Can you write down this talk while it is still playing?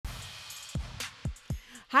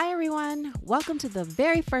Hi, everyone. Welcome to the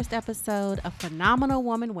very first episode of Phenomenal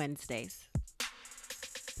Woman Wednesdays.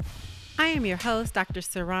 I am your host, Dr.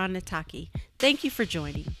 Saran Nataki. Thank you for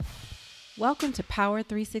joining. Welcome to Power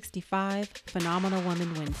 365 Phenomenal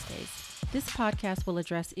Woman Wednesdays. This podcast will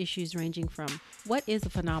address issues ranging from what is a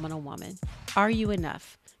phenomenal woman? Are you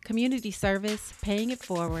enough? Community service, paying it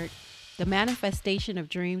forward, the manifestation of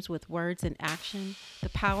dreams with words and action, the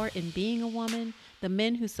power in being a woman, the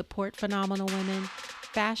men who support phenomenal women,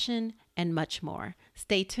 fashion, and much more.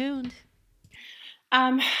 Stay tuned. I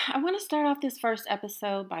want to start off this first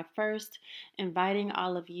episode by first inviting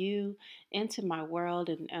all of you into my world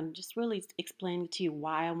and just really explaining to you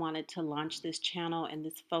why I wanted to launch this channel and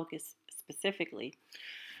this focus specifically.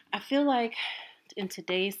 I feel like in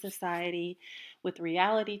today's society, with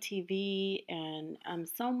reality TV and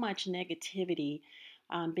so much negativity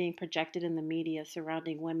being projected in the media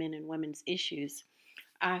surrounding women and women's issues,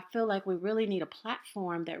 I feel like we really need a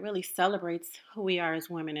platform that really celebrates who we are as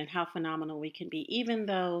women and how phenomenal we can be, even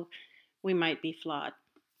though we might be flawed.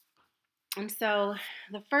 And so,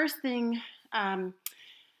 the first thing um,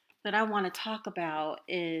 that I want to talk about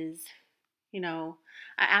is, I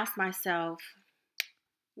asked myself,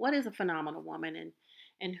 what is a phenomenal woman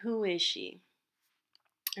and who is she?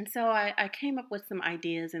 And so I came up with some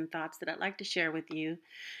ideas and thoughts that I'd like to share with you.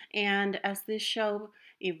 And as this show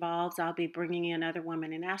evolves, I'll be bringing in other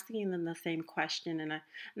women and asking them the same question. And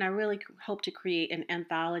I really hope to create an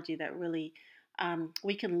anthology that really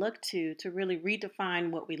we can look to really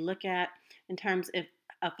redefine what we look at in terms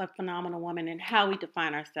of a phenomenal woman and how we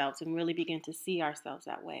define ourselves and really begin to see ourselves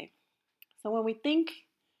that way. So when we think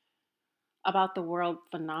about the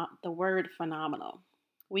word phenomenal,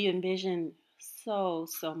 we envision so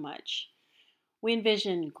much. We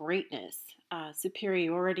envision greatness,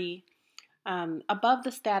 superiority, above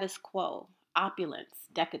the status quo, opulence,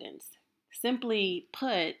 decadence. Simply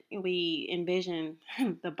put, we envision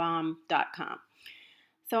the bomb.com.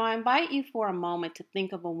 So I invite you for a moment to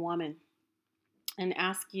think of a woman and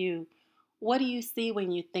ask you, what do you see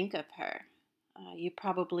when you think of her? You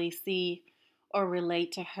probably see or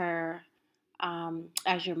relate to her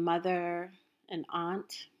as your mother, an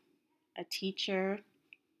aunt, a teacher,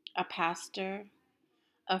 a pastor,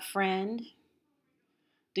 a friend.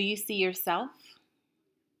 Do you see yourself?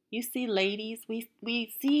 You see, ladies,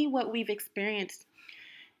 we see what we've experienced.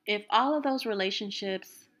 If all of those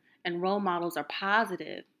relationships and role models are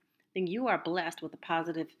positive, then you are blessed with a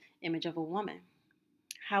positive image of a woman.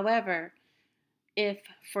 However, if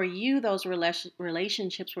for you those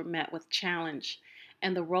relationships were met with challenge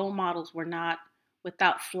and the role models were not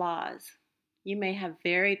without flaws, you may have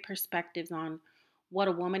varied perspectives on what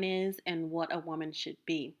a woman is and what a woman should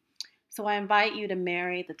be. So I invite you to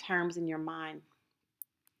marry the terms in your mind: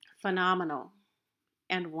 phenomenal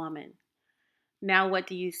and woman. Now, what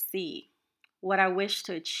do you see? What I wish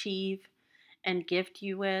to achieve and gift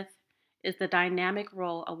you with is the dynamic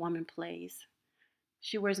role a woman plays.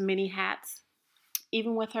 She wears many hats.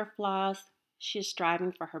 Even with her flaws, she is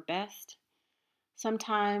striving for her best.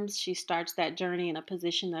 Sometimes she starts that journey in a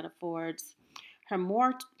position that affords her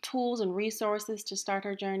more tools and resources to start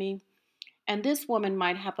her journey. And this woman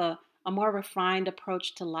might have a more refined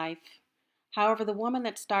approach to life. However, the woman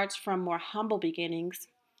that starts from more humble beginnings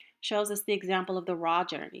shows us the example of the raw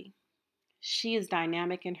journey. She is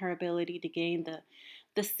dynamic in her ability to gain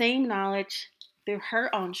the same knowledge through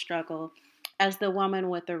her own struggle as the woman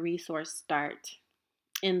with the resource start.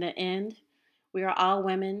 In the end, we are all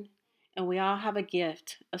women and we all have a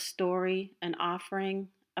gift, a story, an offering,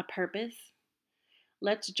 a purpose.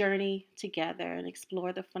 Let's journey together and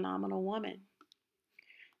explore the phenomenal woman.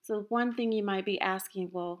 So, one thing you might be asking,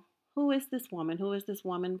 well, who is this woman? Who is this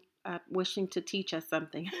woman wishing to teach us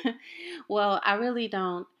something? Well, I really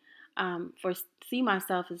don't foresee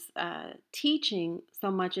myself as teaching so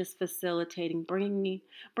much as facilitating,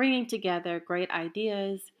 bringing together great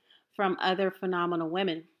ideas from other phenomenal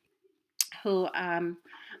women who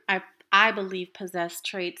I, I believe possess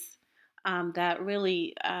traits that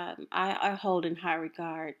really I hold in high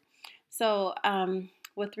regard. So,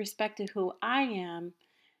 with respect to who I am,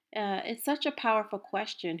 it's such a powerful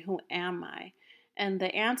question. Who am I? And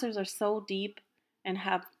the answers are so deep and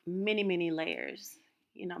have many layers.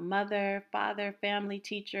 Mother, father, family,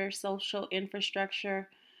 teacher, social infrastructure,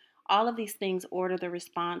 all of these things order the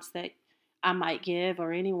response that I might give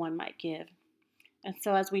or anyone might give. And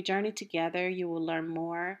so, as we journey together, you will learn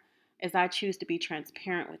more as I choose to be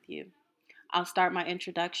transparent with you. I'll start my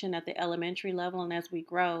introduction at the elementary level, and as we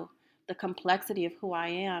grow, the complexity of who I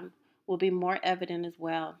am will be more evident as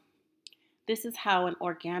well. This is how an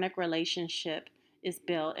organic relationship is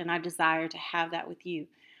built, and I desire to have that with you.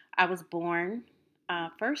 I was born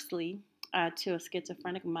firstly, to a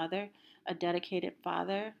schizophrenic mother, a dedicated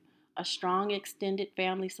father, a strong extended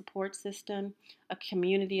family support system, a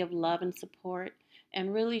community of love and support,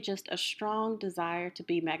 and really just a strong desire to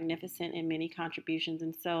be magnificent in many contributions.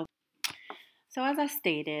 And so as I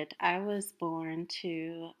stated, I was born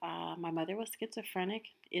to my mother was schizophrenic,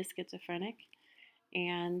 is schizophrenic,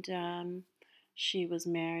 and she was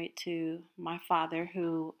married to my father,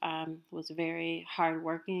 who was very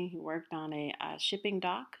hardworking. He worked on a shipping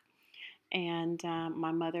dock, and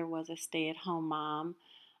my mother was a stay-at-home mom,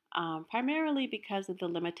 primarily because of the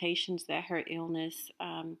limitations that her illness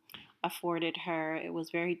afforded her. It was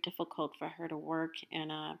very difficult for her to work in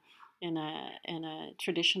a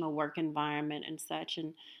traditional work environment and such,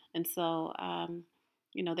 and so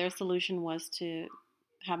their solution was to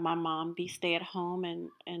have my mom be stay at home,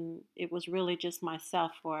 and it was really just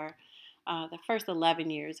myself for the first 11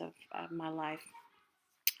 years of my life.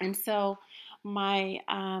 And so my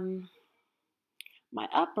my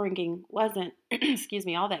upbringing wasn't, excuse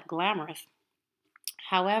me, all that glamorous.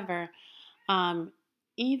 However, um,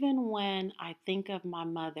 even when I think of my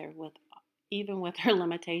mother, with even with her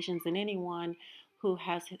limitations, and anyone who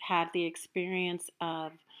has had the experience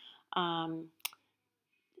of um,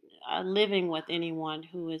 living with anyone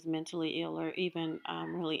who is mentally ill, or even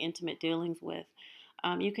really intimate dealings with,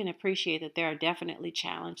 you can appreciate that there are definitely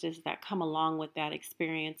challenges that come along with that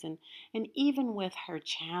experience. And even with her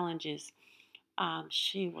challenges,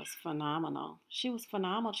 she was phenomenal. She was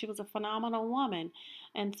phenomenal. She was a phenomenal woman.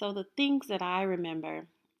 And so the things that I remember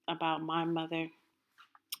about my mother,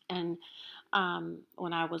 and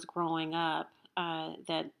when I was growing up,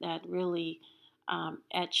 that really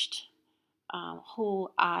etched who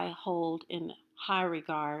I hold in high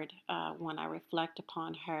regard when I reflect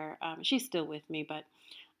upon her. She's still with me, but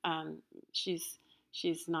um, she's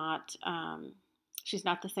she's not she's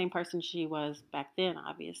not the same person she was back then,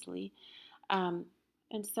 obviously. Um,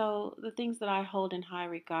 and so the things that I hold in high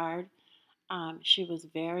regard, she was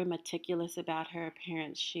very meticulous about her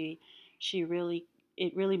appearance. She really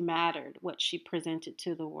it really mattered what she presented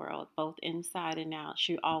to the world, both inside and out.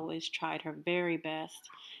 She always tried her very best,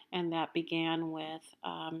 and that began with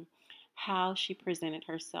how she presented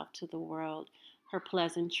herself to the world, her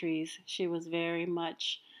pleasantries. She was very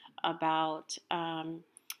much about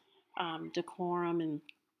decorum,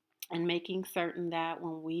 and making certain that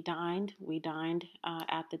when we dined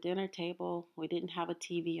at the dinner table. We didn't have a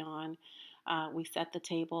TV on. We set the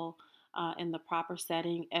table in the proper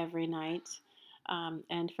setting every night,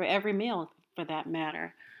 and for every meal, for that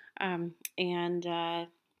matter. And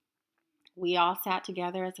we all sat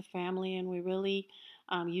together as a family, and we really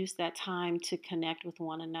used that time to connect with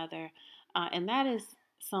one another. And that is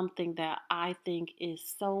something that I think is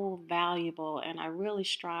so valuable, and I really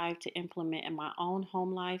strive to implement in my own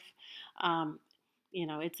home life. Um,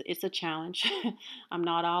 it's a challenge. I'm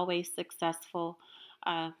not always successful,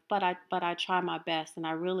 but I try my best, and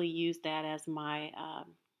I really use that as my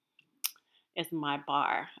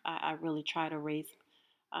bar. I really try to raise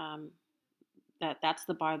um, that's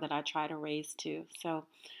the bar that I try to raise to. So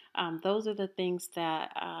those are the things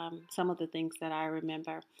that some of the things that I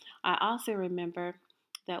remember. I also remember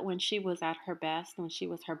that when she was at her best, when she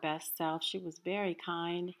was her best self, she was very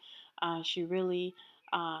kind. She really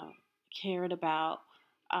uh, cared about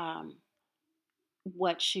um,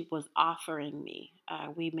 what she was offering me.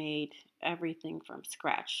 We made everything from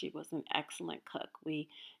scratch. She was an excellent cook. We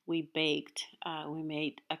baked. We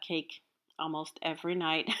made a cake almost every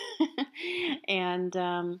night, and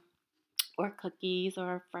or cookies,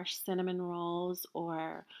 or fresh cinnamon rolls,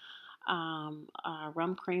 or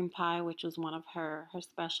rum cream pie, which was one of her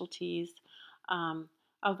specialties. Um,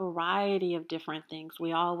 a variety of different things.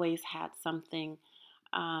 We always had something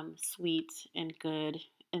sweet and good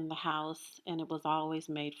in the house, and it was always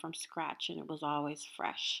made from scratch, and it was always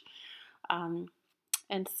fresh. Um,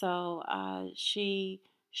 and so she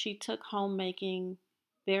took homemaking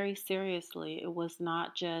very seriously. It was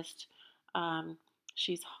not just um,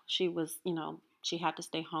 she was, she had to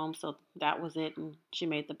stay home, so that was it, and she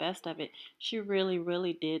made the best of it. She really,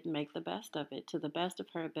 really did make the best of it to the best of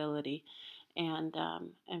her ability, and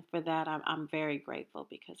for that I'm very grateful,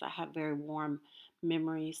 because I have very warm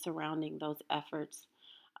memories surrounding those efforts.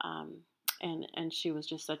 Um, and she was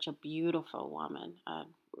just such a beautiful woman.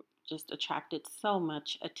 Just attracted so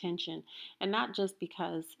much attention, and not just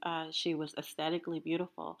because she was aesthetically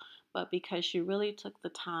beautiful, but because she really took the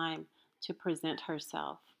time to present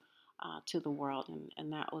herself to the world,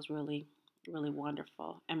 and that was really, really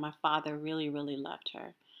wonderful. And my father really, really loved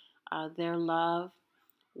her. Their love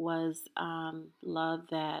was love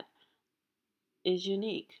that is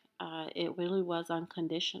unique. it really was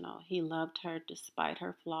unconditional. He loved her despite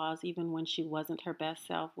her flaws, even when she wasn't her best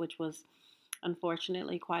self, which was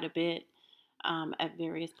unfortunately quite a bit at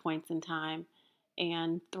various points in time.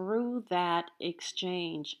 And through that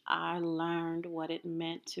exchange, I learned what it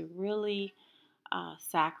meant to really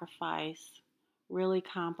sacrifice, really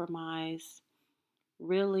compromise,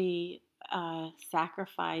 really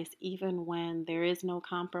sacrifice even when there is no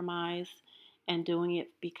compromise, and doing it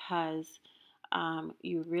because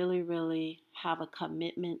you really, really have a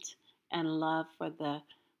commitment and love for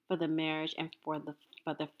the marriage and for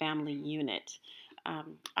the family unit.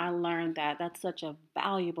 I learned that that's such a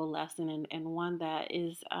valuable lesson, and one that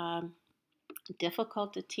is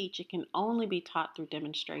difficult to teach. It can only be taught through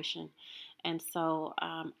demonstration. And so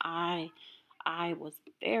I was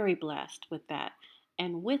very blessed with that.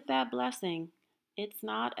 And with that blessing, it's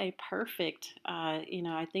not a perfect,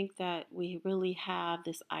 I think that we really have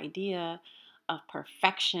this idea of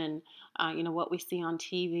perfection, what we see on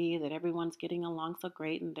TV, that everyone's getting along so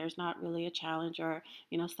great and there's not really a challenge, or,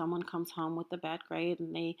 someone comes home with a bad grade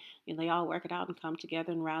and they all work it out and come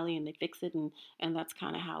together and rally and they fix it, and that's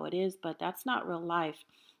kind of how it is. But that's not real life.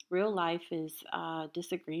 Real life is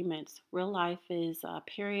disagreements. Real life is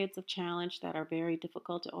periods of challenge that are very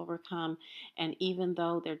difficult to overcome. And even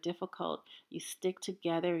though they're difficult, you stick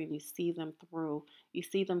together and you see them through. You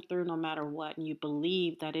see them through no matter what, and you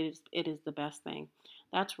believe that it is the best thing.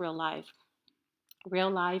 That's real life.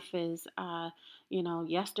 Real life is,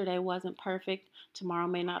 yesterday wasn't perfect. Tomorrow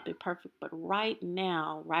may not be perfect, but right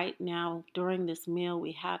now, during this meal,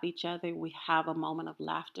 we have each other. We have a moment of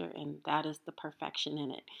laughter, and that is the perfection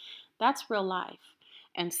in it. That's real life.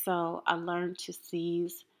 And so I learned to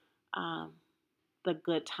seize um, the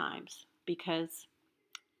good times, because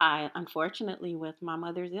unfortunately, with my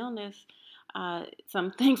mother's illness,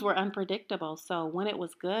 some things were unpredictable. So when it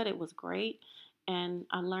was good, it was great. And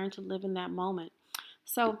I learned to live in that moment.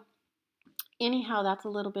 So, anyhow, that's a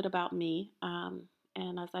little bit about me.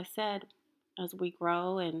 And as I said, as we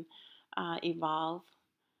grow and evolve,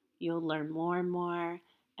 you'll learn more and more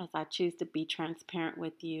as I choose to be transparent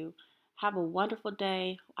with you. Have a wonderful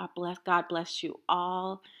day. God bless you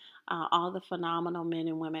all the phenomenal men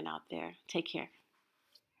and women out there. Take care.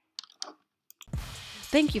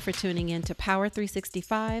 Thank you for tuning in to Power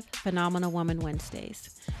 365 Phenomenal Woman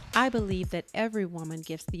Wednesdays. I believe that every woman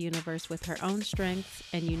gifts the universe with her own strengths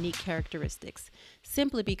and unique characteristics.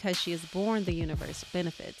 Simply because she is born, the universe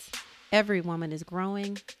benefits. Every woman is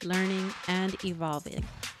growing, learning, and evolving.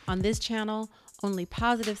 On this channel, only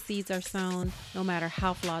positive seeds are sown, no matter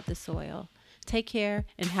how flawed the soil. Take care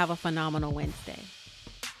and have a phenomenal Wednesday.